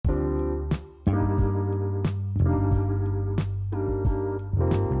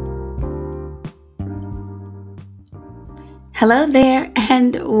Hello there,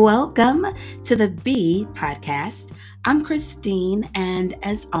 and welcome to the B podcast. I'm Christine, and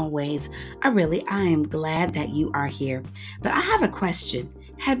as always, I am glad that you are here. But I have a question.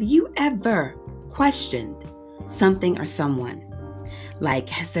 Have you ever questioned something or someone? Like,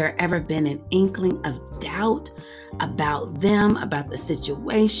 has there ever been an inkling of doubt about them, about the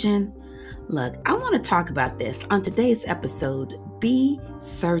situation? Look, I want to talk about this on today's episode. Be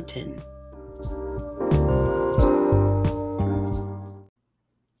certain.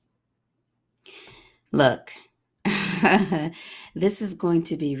 Look, this is going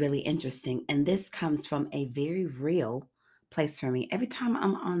to be really interesting. And this comes from a very real place for me. Every time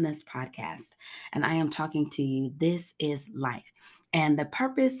I'm on this podcast and I am talking to you, this is life. And the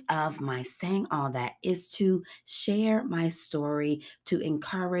purpose of my saying all that is to share my story, to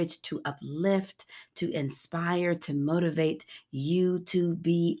encourage, to uplift, to inspire, to motivate you to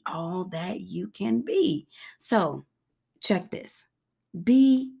be all that you can be. So, check this,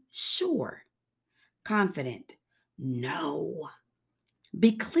 be sure, confident. No.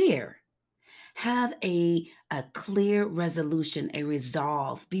 Be clear. Have a clear resolution, a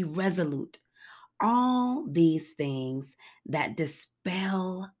resolve. Be resolute. All these things that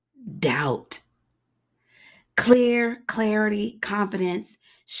dispel doubt. Clear, clarity, confidence,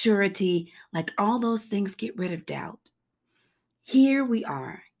 surety, like all those things get rid of doubt. Here we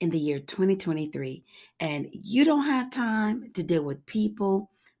are in the year 2023, and you don't have time to deal with people,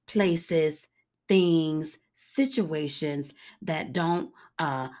 places, things, situations that don't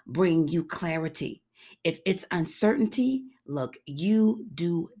bring you clarity. If it's uncertainty, look, you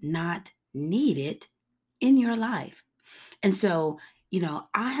do not need it in your life. And so,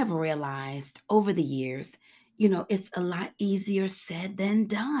 I have realized over the years, it's a lot easier said than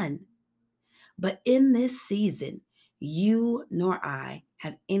done. But in this season, you nor I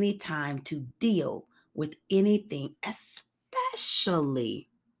have any time to deal with anything, especially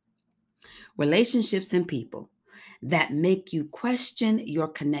relationships and people that make you question your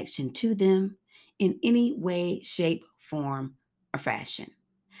connection to them in any way, shape, form, or fashion.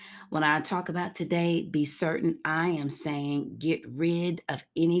 When I talk about today, be certain, I am saying get rid of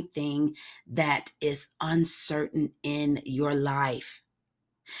anything that is uncertain in your life.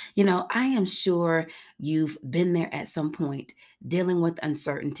 I am sure you've been there at some point dealing with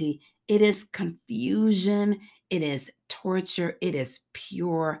uncertainty. It is confusion, it is torture, it is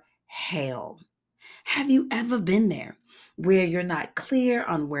pure hell. Have you ever been there where you're not clear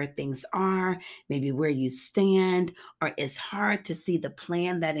on where things are, maybe where you stand, or it's hard to see the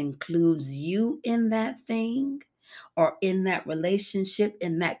plan that includes you in that thing or in that relationship,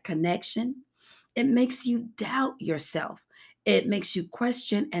 in that connection? It makes you doubt yourself. It makes you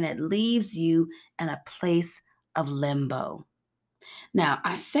question and it leaves you in a place of limbo. Now,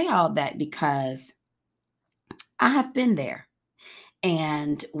 I say all that because I have been there.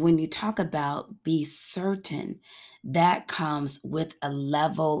 And when you talk about be certain, that comes with a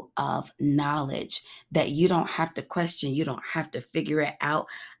level of knowledge that you don't have to question. You don't have to figure it out.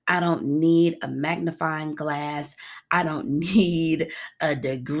 I don't need a magnifying glass. I don't need a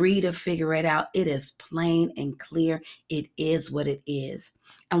degree to figure it out. It is plain and clear. It is what it is.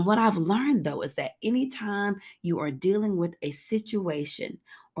 And what I've learned though is that anytime you are dealing with a situation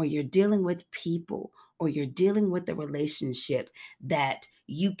or you're dealing with people or you're dealing with a relationship that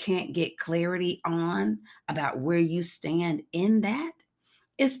you can't get clarity on about where you stand in that,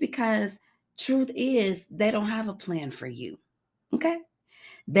 it's because truth is they don't have a plan for you. Okay?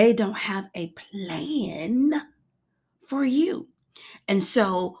 They don't have a plan for you. And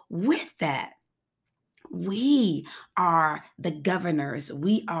so, with that, we are the governors.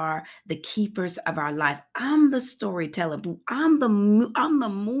 We are the keepers of our life. I'm the storyteller. I'm the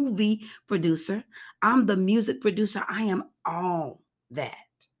movie producer. I'm the music producer. I am all that.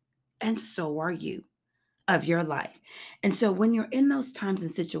 And so are you of your life. And so when you're in those times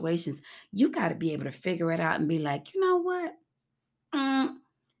and situations, you got to be able to figure it out and be like, you know what? Mm,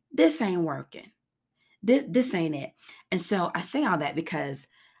 this ain't working. This ain't it. And so I say all that because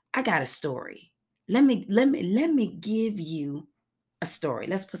I got a story. Let me give you a story.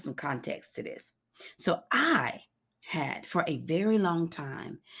 Let's put some context to this. So I had for a very long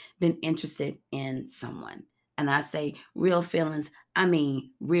time been interested in someone. And I say real feelings, I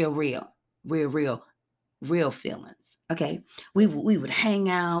mean real, real feelings. Okay. We would hang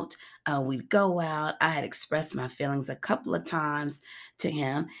out, we'd go out. I had expressed my feelings a couple of times to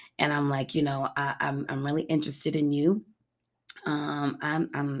him, and I'm like, I'm really interested in you.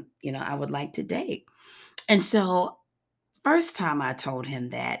 I would like to date. And so first time I told him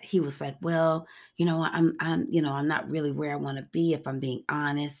that, he was like, "Well, I'm not really where I want to be if I'm being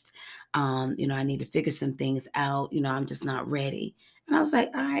honest. I need to figure some things out. I'm just not ready." And I was like,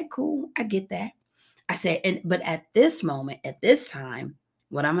 "All right, cool. I get that." I said, but at this moment, at this time,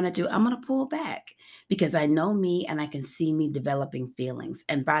 what I'm going to do, I'm going to pull back because I know me and I can see me developing feelings.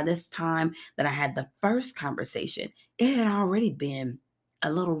 And by this time that I had the first conversation, it had already been a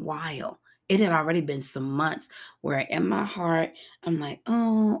little while. It had already been some months where in my heart, I'm like,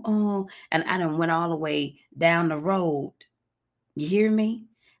 oh, and I done went all the way down the road. You hear me?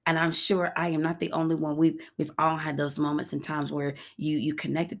 And I'm sure I am not the only one. We've all had those moments and times where you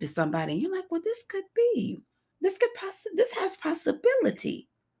connected to somebody and you're like, well, this could be, this has possibility.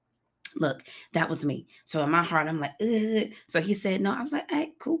 Look, that was me. So in my heart, I'm like, ugh. So he said no. I was like,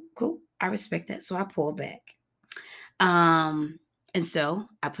 hey, cool, cool. I respect that. So I pulled back. Um, and so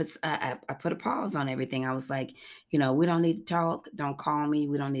I put a pause on everything. I was like, we don't need to talk. Don't call me.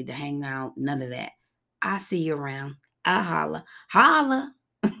 We don't need to hang out. None of that. I see you around. I holla, holla.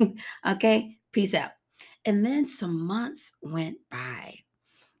 Okay, peace out. And then some months went by,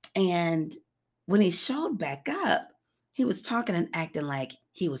 and when he showed back up, he was talking and acting like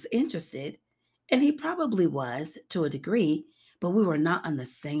he was interested, and he probably was to a degree, but we were not on the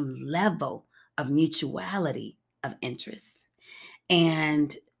same level of mutuality of interest.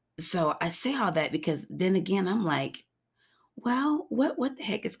 And so I say all that because then again, I'm like, well, what the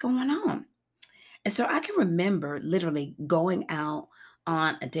heck is going on? And so I can remember literally going out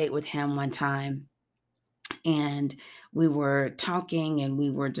on a date with him one time, and we were talking and we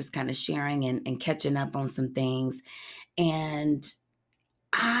were just kind of sharing and catching up on some things. And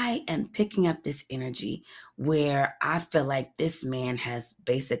I am picking up this energy where I feel like this man has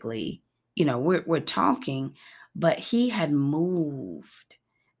basically, we're talking, but he had moved.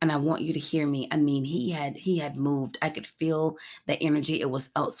 And I want you to hear me. I mean, he had moved. I could feel the energy. It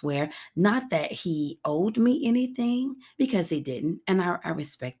was elsewhere. Not that he owed me anything because he didn't. And I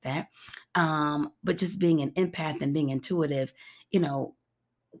respect that. But just being an empath and being intuitive, you know,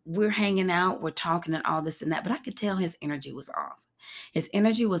 we're hanging out, we're talking and all this and that, but I could tell his energy was off. His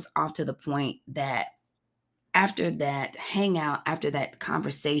energy was off to the point that after that hangout, after that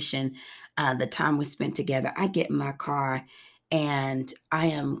conversation, the time we spent together, I get in my car and I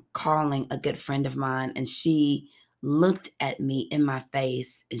am calling a good friend of mine, and she looked at me in my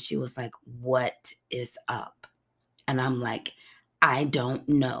face and she was like, "What is up?" And I'm like, "I don't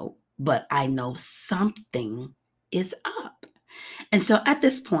know, but I know something is up." And so at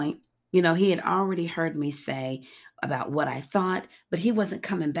this point, he had already heard me say about what I thought, but he wasn't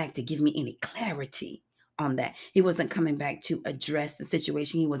coming back to give me any clarity on that. He wasn't coming back to address the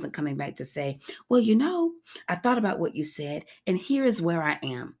situation. He wasn't coming back to say, well, I thought about what you said, and here is where I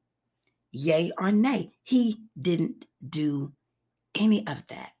am. Yay or nay. He didn't do any of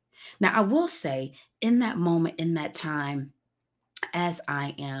that. Now, I will say, in that moment, in that time, as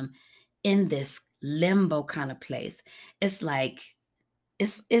I am in this limbo kind of place, it's like,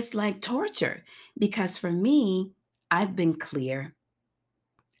 it's like torture because for me, I've been clear.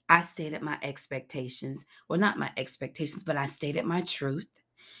 I stated my expectations. Well, not my expectations, but I stated my truth.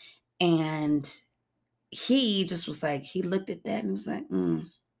 And he just was like, he looked at that and was like,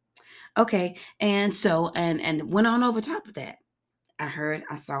 okay. And so, and went on over top of that. I heard,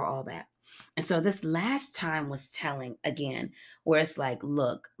 I saw all that. And so this last time was telling again, where it's like,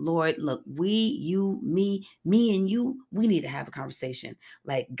 look, Lord, look, me and you, we need to have a conversation.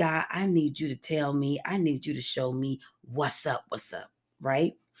 Like, God, I need you to tell me, I need you to show me what's up,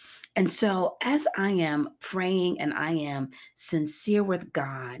 right? And so as I am praying and I am sincere with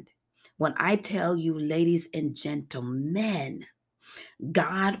God, when I tell you, ladies and gentlemen,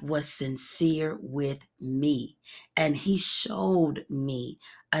 God was sincere with me, and He showed me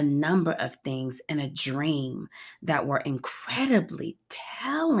a number of things in a dream that were incredibly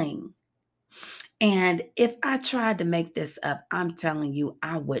telling. And if I tried to make this up, I'm telling you,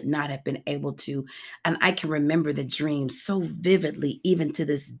 I would not have been able to. And I can remember the dream so vividly, even to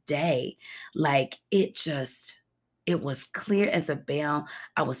this day. Like it was clear as a bell.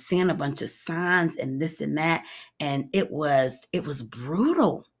 I was seeing a bunch of signs and this and that. And it was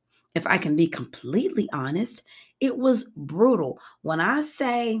brutal. If I can be completely honest, it was brutal. When I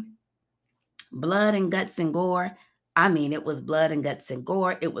say blood and guts and gore, I mean, it was blood and guts and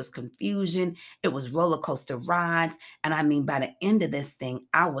gore. It was confusion. It was roller coaster rides. And I mean, by the end of this thing,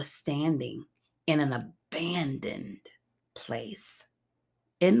 I was standing in an abandoned place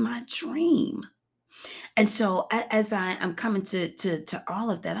in my dream. And so as I'm coming to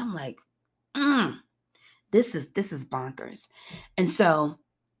all of that, I'm like, this is bonkers. And so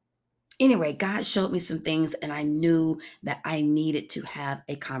Anyway, God showed me some things and I knew that I needed to have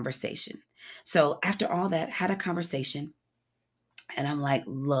a conversation. So after all that, had a conversation and I'm like,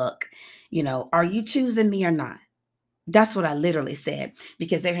 look, are you choosing me or not? That's what I literally said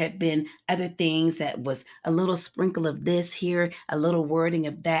because there had been other things that was a little sprinkle of this here, a little wording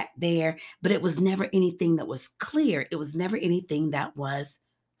of that there, but it was never anything that was clear. It was never anything that was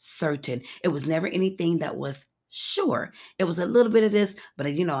certain. It was never anything that was sure. It was a little bit of this, but I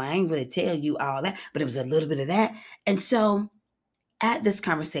ain't really tell you all that, but it was a little bit of that. And so at this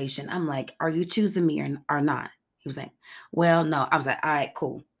conversation, I'm like, are you choosing me or not? He was like, well, no. I was like, all right,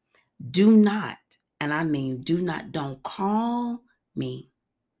 cool. Do not, and I mean do not, don't call me.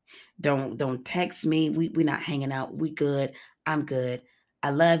 Don't text me. We're not hanging out. We good. I'm good.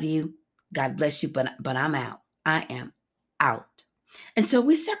 I love you. God bless you, but I'm out. I am out. And so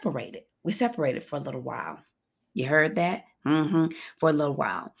we separated. We separated for a little while. You heard that? For a little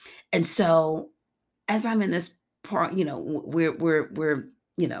while. And so as I'm in this part, we're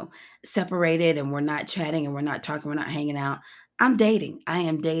separated and we're not chatting and we're not talking, we're not hanging out. I'm dating. I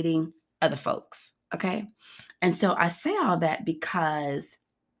am dating other folks. Okay. And so I say all that because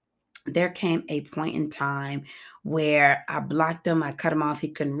there came a point in time where I blocked him, I cut him off, he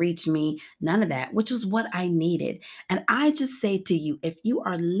couldn't reach me, none of that, which was what I needed. And I just say to you, if you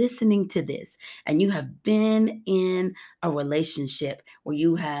are listening to this and you have been in a relationship where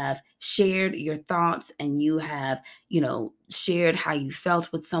you have shared your thoughts and you have, shared how you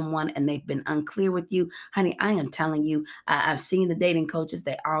felt with someone and they've been unclear with you, honey, I am telling you, I've seen the dating coaches,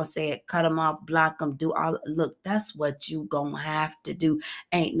 they all say it, cut them off, block them, do all, look, that's what you gonna have to do.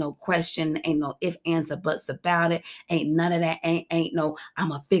 Ain't no question, ain't no if, ands, or buts about it. Ain't none of that. Ain't no,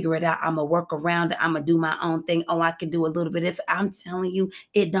 I'm gonna figure it out. I'm gonna work around it. I'm gonna do my own thing. Oh, I can do a little bit of this. I'm telling you,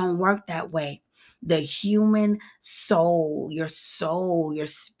 it don't work that way. The human soul, your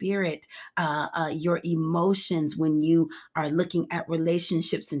spirit, your emotions, when you are looking at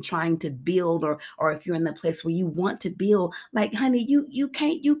relationships and trying to build, or if you're in the place where you want to build, like, honey, you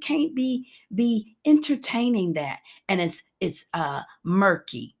can't be entertaining that, and it's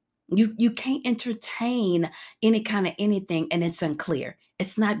murky. You can't entertain any kind of anything and it's unclear.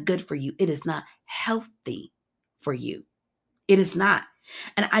 It's not good for you. It is not healthy for you. It is not.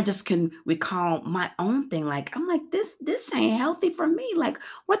 And I just can recall my own thing. Like, I'm like, this ain't healthy for me. Like,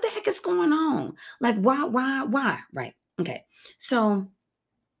 what the heck is going on? Like, why? Right. Okay. So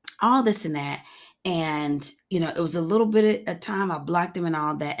all this and that. And, it was a little bit of time I blocked him and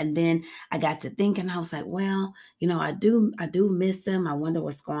all that. And then I got to thinking, I was like, well, I do miss him. I wonder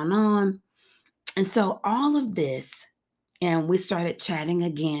what's going on. And so all of this, and we started chatting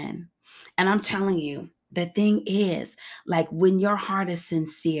again. And I'm telling you, the thing is, like, when your heart is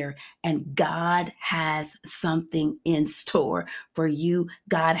sincere and God has something in store for you,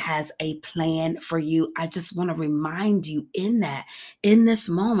 God has a plan for you. I just want to remind you in this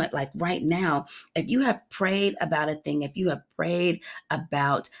moment, like right now, if you have prayed about a thing, if you have prayed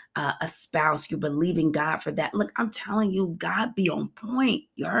about a spouse, you're believing God for that. Look, I'm telling you, God be on point.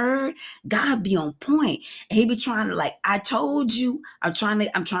 You heard? God be on point. And he be trying to, like, I told you, I'm trying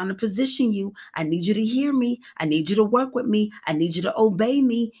to position you. I need you to hear me. I need you to work with me. I need you to obey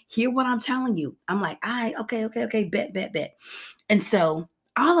me. Hear what I'm telling you. I'm like, all right, okay, bet. And so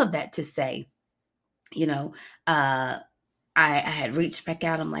all of that to say, you know, uh, I had reached back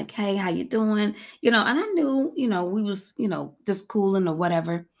out. I'm like, hey, how you doing? And I knew, we was, just cooling or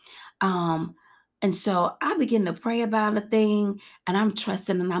whatever. Um, and so I begin to pray about a thing and I'm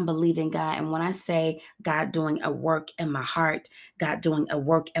trusting and I'm believing God. And when I say God doing a work in my heart, God doing a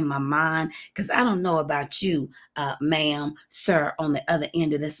work in my mind, because I don't know about you, ma'am, sir, on the other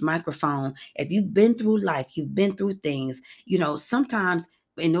end of this microphone. If you've been through life, you've been through things, sometimes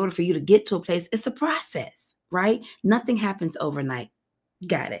in order for you to get to a place, it's a process, right? Nothing happens overnight.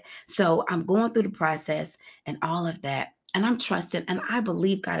 Got it. So I'm going through the process and all of that. And I'm trusting and I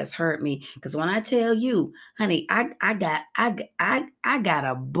believe God has heard me. Because when I tell you, honey, I got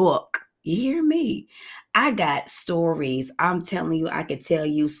a book. You hear me? I got stories. I'm telling you, I could tell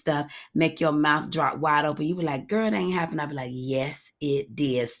you stuff, make your mouth drop wide open. You be like, girl, it ain't happened. I be like, yes, it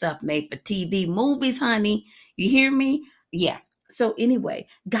did. Stuff made for TV, movies, honey. You hear me? Yeah. So anyway,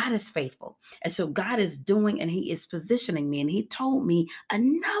 God is faithful. And so God is doing and he is positioning me. And he told me a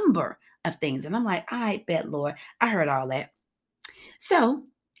number of things. And I'm like, I bet, Lord, I heard all that. So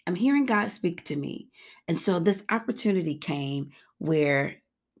I'm hearing God speak to me. And so this opportunity came where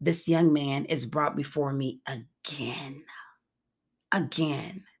this young man is brought before me again.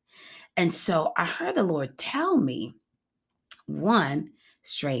 And so I heard the Lord tell me, one,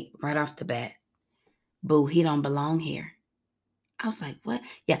 straight right off the bat, boo, he don't belong here. I was like, what?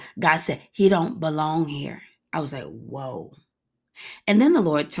 Yeah, God said, he don't belong here. I was like, whoa. And then the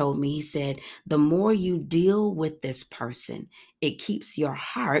Lord told me, he said, the more you deal with this person, it keeps your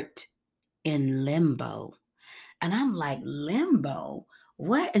heart in limbo. And I'm like, limbo?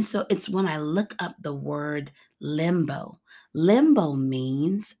 What? And so it's when I look up the word limbo. Limbo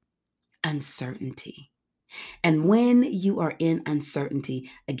means uncertainty. And when you are in uncertainty,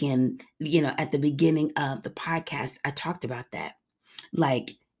 again, at the beginning of the podcast, I talked about that.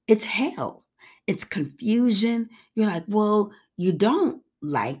 Like, it's hell, it's confusion. You're like, well, you don't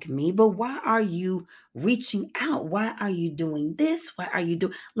like me, but why are you reaching out? Why are you doing this? Why are you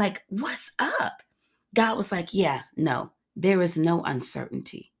doing, like, what's up? God was like, yeah, no, there is no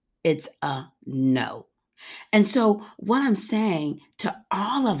uncertainty. It's a no. And so, what I'm saying to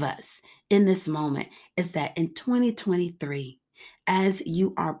all of us in this moment is that in 2023, as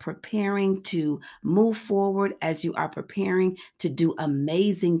you are preparing to move forward, as you are preparing to do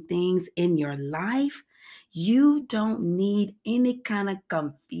amazing things in your life, you don't need any kind of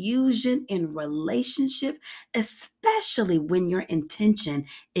confusion in relationship, especially when your intention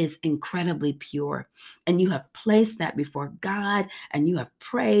is incredibly pure and you have placed that before God and you have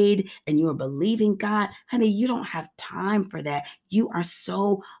prayed and you are believing God. Honey, you don't have time for that. You are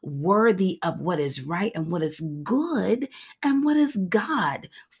so worthy of what is right and what is good and what is God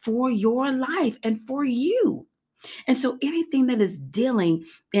for your life and for you. And so anything that is dealing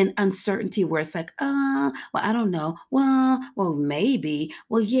in uncertainty where it's like, well, I don't know. Well, maybe.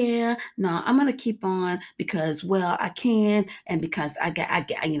 Well, yeah, no, I'm gonna keep on because, well, I can, and because I got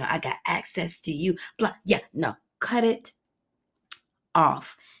access to you. Blah, yeah, no, cut it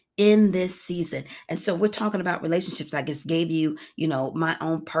off in this season. And so we're talking about relationships. I just gave you, my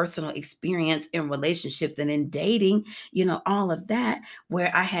own personal experience in relationships and in dating, all of that,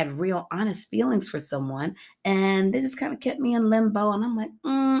 where I had real honest feelings for someone and they just kind of kept me in limbo. And I'm like,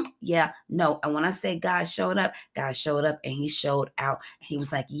 yeah, no. And when I say God showed up and he showed out. He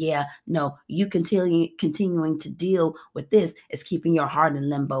was like, yeah, no, you continuing to deal with this is keeping your heart in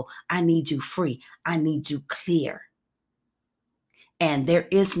limbo. I need you free. I need you clear. And there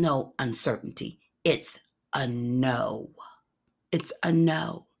is no uncertainty. It's a no. It's a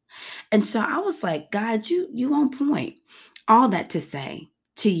no. And so I was like, God, you on point. All that to say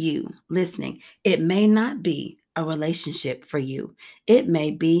to you listening, it may not be a relationship for you. It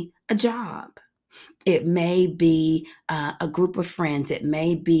may be a job. It may be a group of friends. It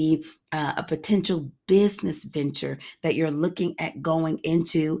may be a potential business venture that you're looking at going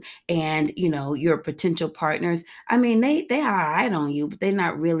into, and your potential partners. I mean, they are all right on you, but they're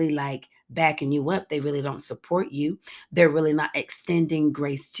not really like backing you up. They really don't support you. They're really not extending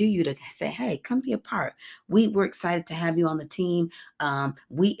grace to you to say, "Hey, come be a part. We're excited to have you on the team.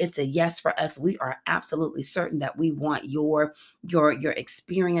 It's a yes for us. We are absolutely certain that we want your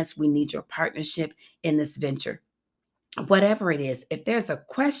experience. We need your partnership in this venture." Whatever it is, if there's a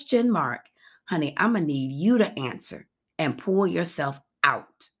question mark, honey, I'm going to need you to answer and pull yourself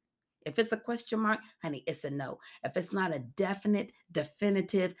out. If it's a question mark, honey, it's a no. If it's not a definite,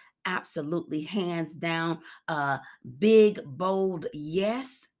 definitive, absolutely hands down, big, bold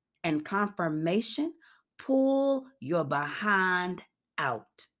yes and confirmation, pull your behind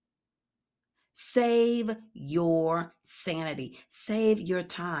out. Save your sanity. Save your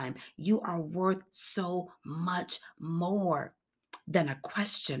time. You are worth so much more than a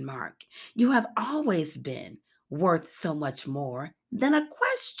question mark. You have always been worth so much more than a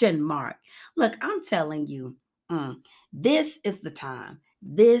question mark. Look, I'm telling you, this is the time.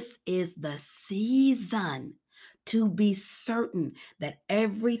 This is the season to be certain that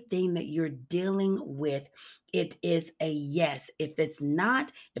everything that you're dealing with, it is a yes. If it's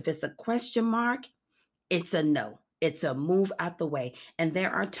not, if it's a question mark, it's a no. It's a move out the way. And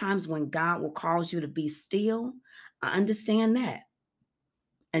there are times when God will cause you to be still. I understand that.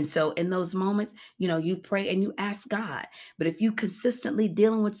 And so in those moments, you pray and you ask God. But if you consistently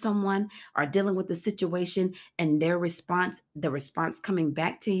dealing with someone or dealing with the situation and the response coming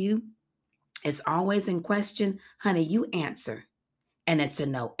back to you is always in question, honey, you answer and it's a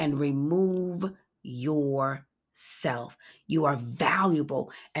no, and remove yourself. You are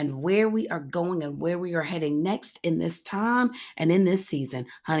valuable. And where we are going and where we are heading next in this time and in this season,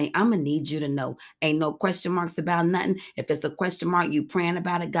 honey, I'm gonna need you to know. Ain't no question marks about nothing. If it's a question mark, you praying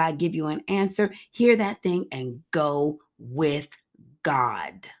about it, God give you an answer. Hear that thing and go with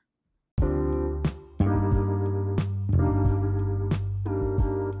God.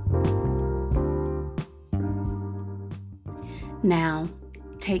 Now,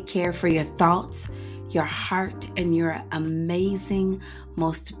 take care for your thoughts, your heart, and your amazing,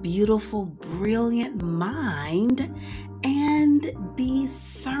 most beautiful, brilliant mind. And and be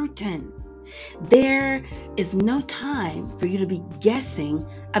certain. There is no time for you to be guessing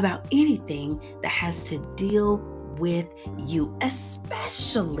about anything that has to deal with you,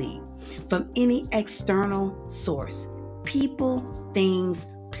 especially from any external source, people, things,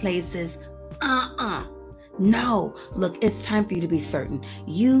 places. No, look, it's time for you to be certain.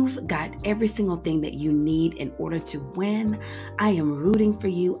 You've got every single thing that you need in order to win. I am rooting for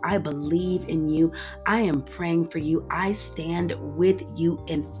you. I believe in you. I am praying for you. I stand with you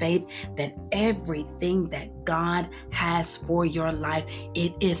in faith that everything that God has for your life,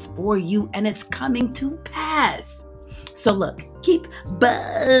 it is for you and it's coming to pass. So look, keep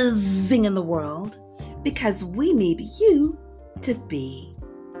buzzing in the world because we need you to be